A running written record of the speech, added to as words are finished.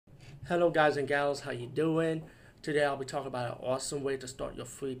Hello guys and gals, how you doing? Today I'll be talking about an awesome way to start your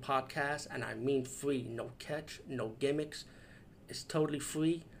free podcast, and I mean free, no catch, no gimmicks. It's totally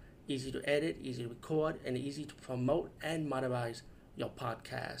free, easy to edit, easy to record, and easy to promote and monetize your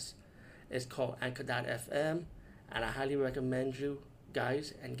podcast. It's called Anchor.fm, and I highly recommend you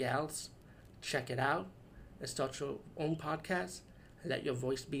guys and gals check it out and start your own podcast and let your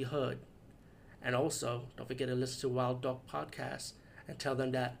voice be heard. And also, don't forget to listen to Wild Dog Podcast and tell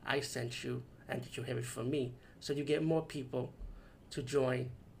them that I sent you and that you hear it from me. So you get more people to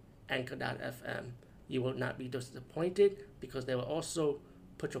join Anchor.fm. You will not be disappointed because they will also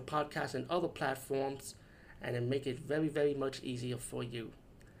put your podcast in other platforms and then make it very, very much easier for you.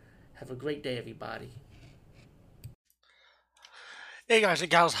 Have a great day, everybody. Hey guys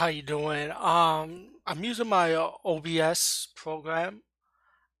and gals, how you doing? I'm using my OBS program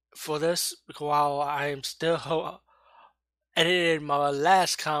for this because while I am still editing my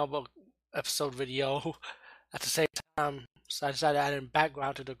last comic book episode video at the same time, so I decided to add in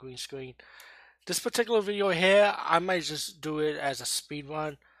background to the green screen. This particular video here, I might just do it as a speed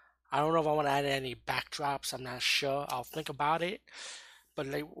run. I don't know if I want to add any backdrops. I'm not sure. I'll think about it. But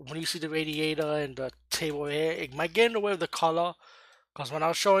like when you see the radiator and the table here, it might get in the way of the color. Because when I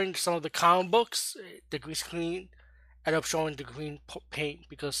was showing some of the comic books, the green screen ended up showing the green paint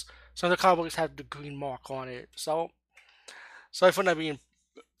because some of the comic books have the green mark on it. So, sorry for not being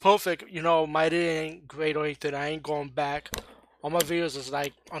perfect. My editing ain't great or anything. I ain't going back. All my videos is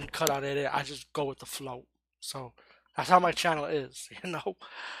like uncut on edit. I just go with the flow. So, that's how my channel is.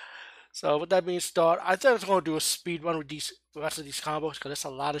 So, with that being said, I think I was going to do a speed run with the rest of these comic books because it's a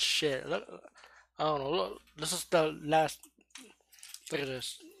lot of shit. Look, I don't know. Look, this is the last. Look at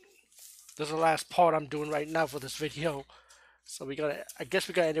this. This is the last part I'm doing right now for this video. So I guess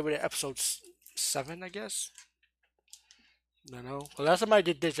we gotta end it with episode 7, I guess. I know. The last time I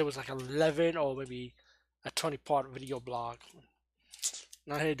did this, it was like 11 or maybe a 20-part video blog.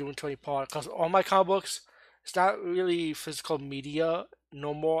 Not here doing 20-part because all my comic books, it's not really physical media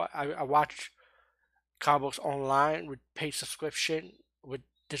no more. I watch comic books online with paid subscription with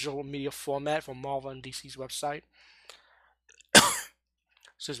digital media format from Marvel and DC's website.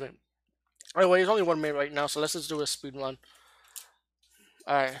 Excuse me. Anyway, there's only 1 minute right now, so let's just do a speed run.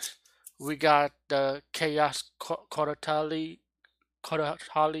 Alright, we got the Chaos Kodatali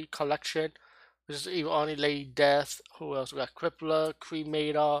collection, which is even only Lady Death. Who else? We got Crippler,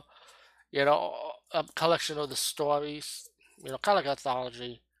 Cremator, a collection of the stories, kind of like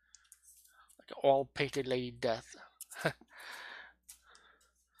anthology, like all painted Lady Death.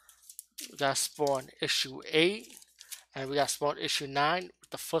 We got Spawn issue 8, and we got Spawn issue 9 with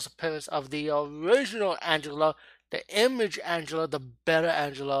the first appearance of the original Angela, the Image Angela, the better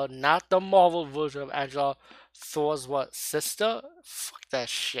Angela, not the Marvel version of Angela. Thor's what? Sister? Fuck that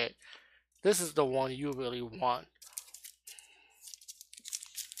shit. This is the one you really want.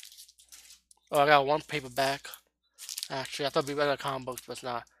 Oh, I got one paperback. Actually, I thought it'd be better comic books, but it's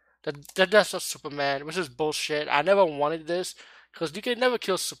not. The Death of Superman, which is bullshit. I never wanted this, because you can never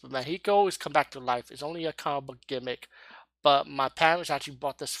kill Superman. He can always come back to life. It's only a comic book gimmick. But my parents actually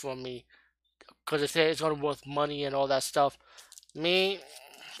bought this for me, because they say it's going to be worth money and all that stuff. Me,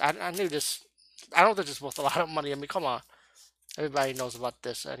 I knew this. I don't think it's worth a lot of money. I mean, come on. Everybody knows about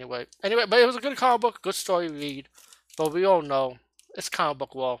this anyway. Anyway, but it was a good comic book, good story read. But we all know, it's comic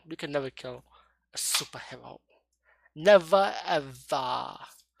book world. You can never kill a superhero. Never ever.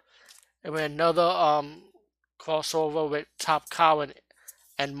 And with another crossover with Top Cow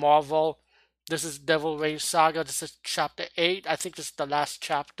and Marvel. This is Devil Rain Saga. This is chapter 8. I think this is the last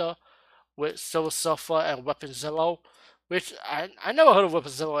chapter with Silver Surfer and Weapon Zero. Which I never heard of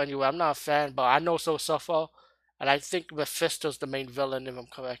Weapon Zero anyway. I'm not a fan, but I know Silver Surfer. And I think Mephisto's the main villain, if I'm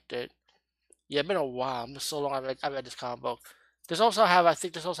corrected. Yeah, it's been a while. It's been so long I read this comic book. I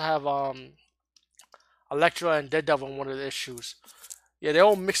think this also have Elektra and Daredevil in one of the issues. Yeah, they're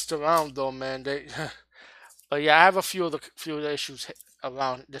all mixed around though, man. But yeah, I have a few of the issues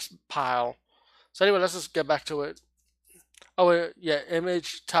around this pile. So anyway, let's just get back to it. Oh yeah,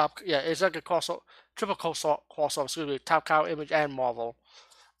 Image, Top, yeah, it's like a triple crossover. Excuse me, Top Cow, Image, and Marvel.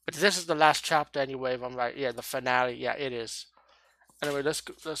 But this is the last chapter anyway, if I'm right. Yeah, the finale. Yeah, it is. Anyway, let's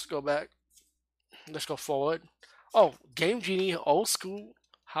go back. Let's go forward. Oh, Game Genie, old school.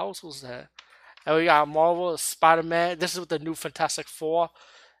 How was that? And we got Marvel, Spider-Man. This is with the new Fantastic Four,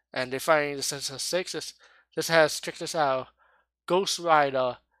 and they're fighting the Sinister Six. This has, check this out, Ghost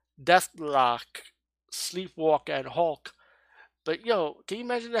Rider, Deathlock, Sleepwalker, and Hulk. But yo, can you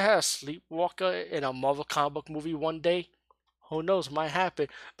imagine they had a Sleepwalker in a Marvel comic book movie one day? Who knows, might happen.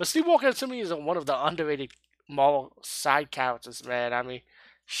 But Sleepwalker to me is one of the underrated Marvel side characters, man. I mean,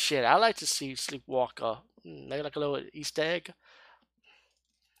 Shit, I like to see Sleepwalker. Maybe like a little Easter egg.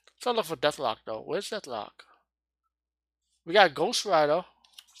 Let's look for Deathlock though. Where's Deathlock? We got Ghost Rider.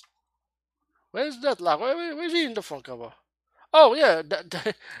 Where's Deathlock? Where's he in the front cover? Oh yeah,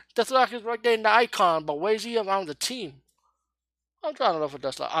 Deathlock is right there in the icon, but where's he around the team? I'm trying to look for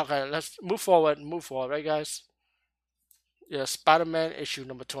Deathlock. Okay, let's move forward. Move forward, right, guys? Yeah, Spider-Man issue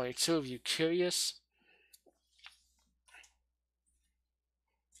number 22. If you're curious.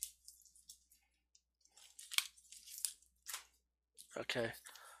 Okay,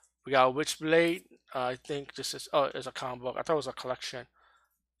 we got Witchblade. I think this is it's a comic book. I thought it was a collection.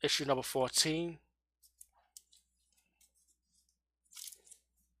 Issue number 14.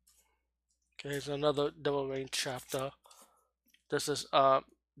 Okay, here's another Devil Rain chapter. This is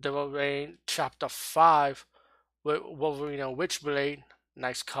Devil Rain chapter 5 with Wolverine and Witchblade.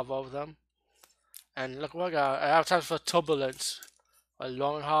 Nice cover of them. And look what I got. Advertisement for Turbulence. A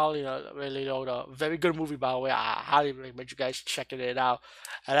long haul, really old, very good movie by the way. I highly recommend you guys checking it out.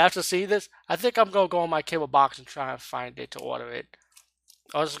 And after seeing this, I think I'm gonna go on my cable box and try and find it to order it.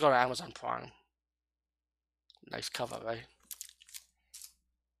 I'll just go to Amazon Prime. Nice cover, right?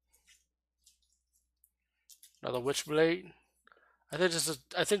 Another Witchblade. I think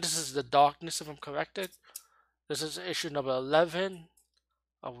this is the Darkness, if I'm corrected. This is issue number 11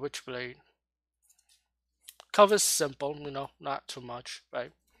 of Witchblade. Cover's simple, not too much,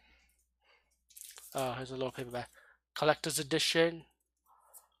 right? Here's a little paperback. Collector's edition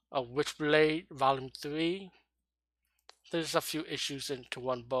of Witchblade, Volume 3. There's a few issues into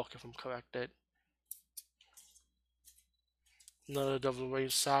one book, if I'm corrected. Another Devil Rain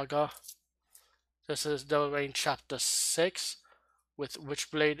saga. This is Devil Rain Chapter 6 with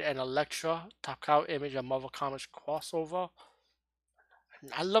Witchblade and Elektra. Top cover image of Marvel Comics crossover.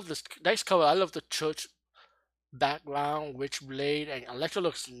 And I love this nice cover. I love the church background, Witchblade, and Elektra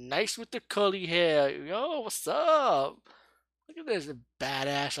looks nice with the curly hair. Yo, what's up? Look at this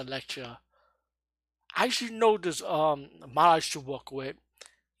badass Elektra. I actually know this model I used to work with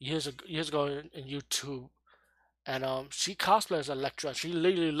years ago in YouTube, and she cosplays Elektra. She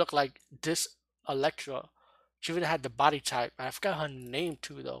literally looked like this Elektra. She even had the body type. I forgot her name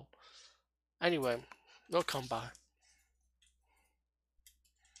too though. Anyway, they'll come by.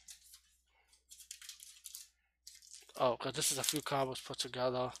 Oh, because this is a few combos put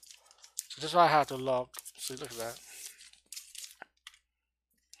together. So this is why I had to look. See, look at that.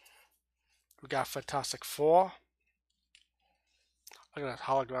 We got Fantastic Four. Look at that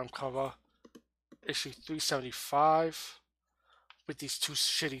hologram cover. Issue 375. With these two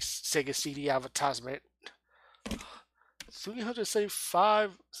shitty Sega CD advertisement.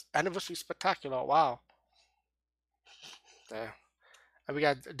 375 anniversary spectacular. Wow. There. And we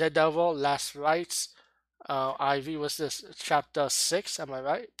got Daredevil, Last Rites. IV was this chapter 6, am I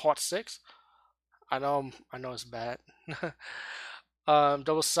right? Part 6. I know it's bad.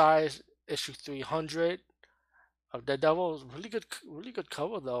 Double size issue 300 of Daredevil. Really good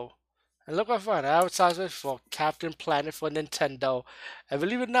cover though. And look what I found, advertisement for Captain Planet for Nintendo. And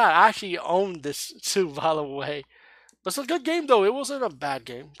believe it or not, I actually own this too, by the way. But it's a good game though. It wasn't a bad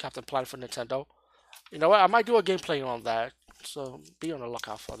game, Captain Planet for Nintendo. You know what? I might do a gameplay on that. So be on the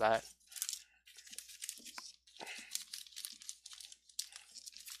lookout for that.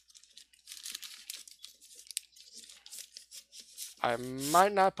 I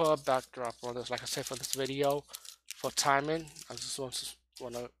might not put a backdrop on this, like I said, for this video, for timing. I just want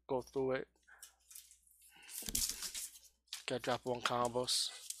to go through it. Get drop one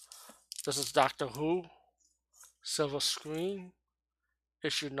combos. This is Doctor Who, Silver Screen,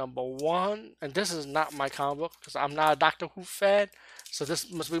 issue number 1. And this is not my comic book because I'm not a Doctor Who fan. So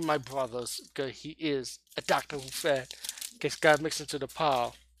this must be my brother's because he is a Doctor Who fan. Gets got mixed into the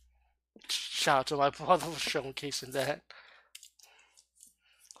pile. Shout out to my brother for showcasing that.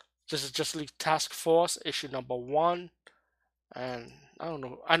 This is Justice League Task Force, issue number 1. And I don't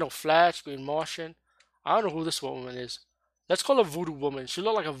know. I know Flash, Green Martian. I don't know who this woman is. Let's call her Voodoo Woman. She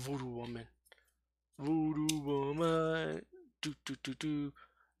look like a voodoo woman. Voodoo Woman.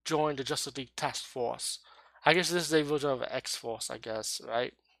 Join the Justice League Task Force. I guess this is a version of X-Force, I guess,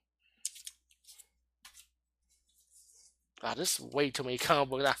 right? Ah, this is way too many comic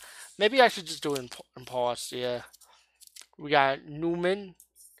books. Maybe I should just do it in parts, yeah. We got Newman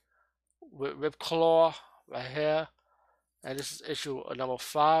with Ripclaw right here. And this is issue number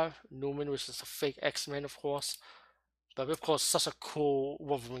 5. Newman, which is a fake X-Men, of course. But Ripclaw is such a cool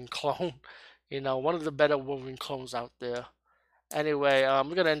Wolverine clone. One of the better Wolverine clones out there. Anyway,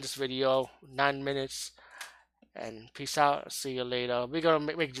 we're going to end this video. 9 minutes. And peace out. See you later. We're going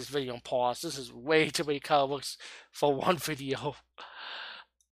to make this video on pause. This is way too many comic books for one video.